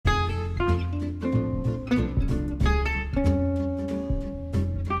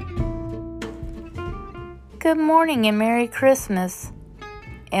Good morning and Merry Christmas,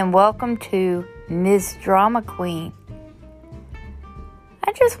 and welcome to Ms. Drama Queen.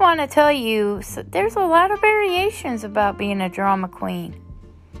 I just want to tell you, there's a lot of variations about being a drama queen.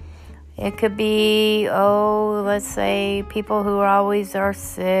 It could be, let's say people who are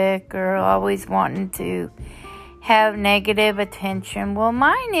sick or always wanting to have negative attention. Well,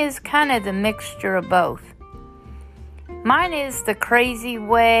 mine is kind of the mixture of both. Mine is the crazy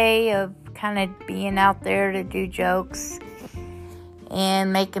way of kind of being out there to do jokes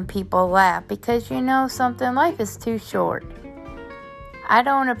and making people laugh, because you know something, life is too short. I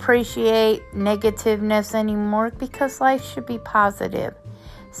don't appreciate negativeness anymore because life should be positive.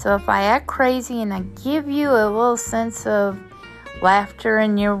 So if I act crazy and I give you a little sense of laughter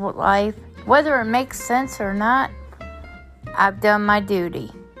in your life, whether it makes sense or not, I've done my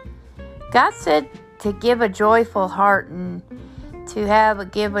duty. God said to give a joyful heart and to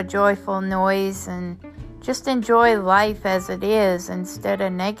give a joyful noise and just enjoy life as it is instead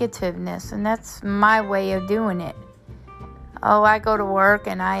of negativeness. And that's my way of doing it. I go to work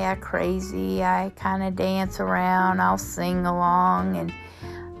and I act crazy. I kind of dance around. I'll sing along and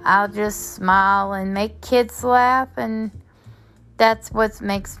I'll just smile and make kids laugh. And that's what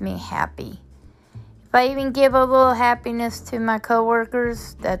makes me happy. If I even give a little happiness to my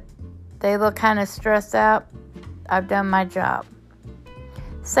coworkers that they look kind of stressed out, I've done my job.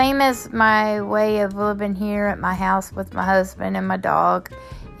 Same as my way of living here at my house with my husband and my dog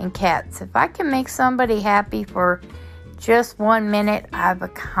and cats. If I can make somebody happy for just 1 minute, I've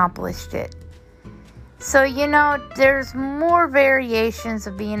accomplished it. So, there's more variations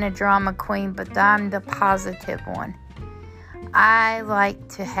of being a drama queen, but I'm the positive one. I like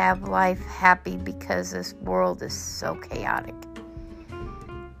to have life happy because this world is so chaotic.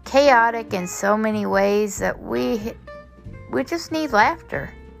 Chaotic in so many ways that we just need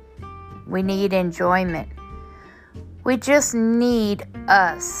laughter. We need enjoyment. We just need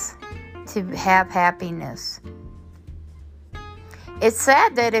us to have happiness. It's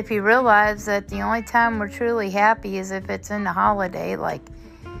sad that if you realize that the only time we're truly happy is if it's in the holiday, like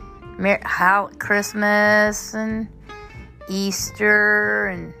Christmas and Easter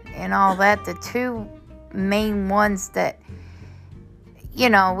and all that, the two main ones that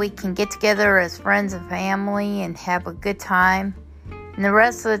we can get together as friends and family and have a good time. And the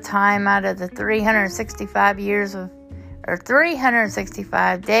rest of the time, out of the 365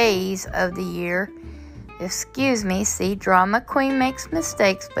 days of the year, drama queen makes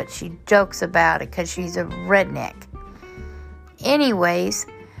mistakes, but she jokes about it because she's a redneck. Anyways,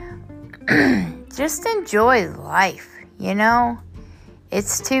 just enjoy life,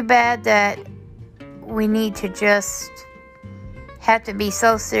 It's too bad that we need to just have to be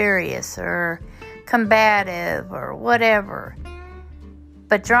so serious or combative or whatever.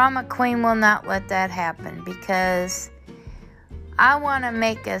 But Drama Queen will not let that happen, because I want to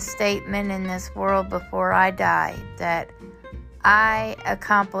make a statement in this world before I die that I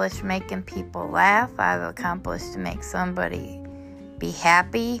accomplished making people laugh. I've accomplished to make somebody be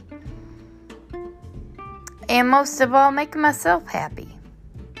happy. And most of all, making myself happy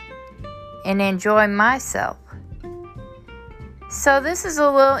and enjoy myself. So this is a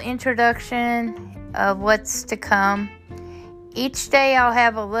little introduction of what's to come. Each day I'll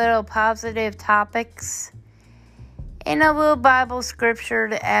have a little positive topics and a little Bible scripture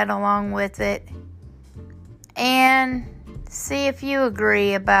to add along with it. And see if you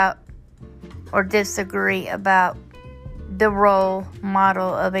agree about or disagree about the role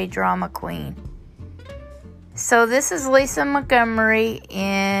model of a drama queen. So this is Lisa Montgomery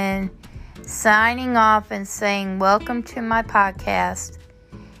signing off and saying welcome to my podcast.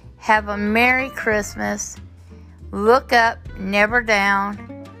 Have a Merry Christmas. Look up, never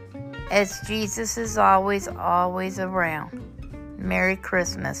down, as Jesus is always, always around. Merry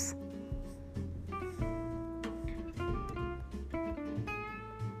Christmas.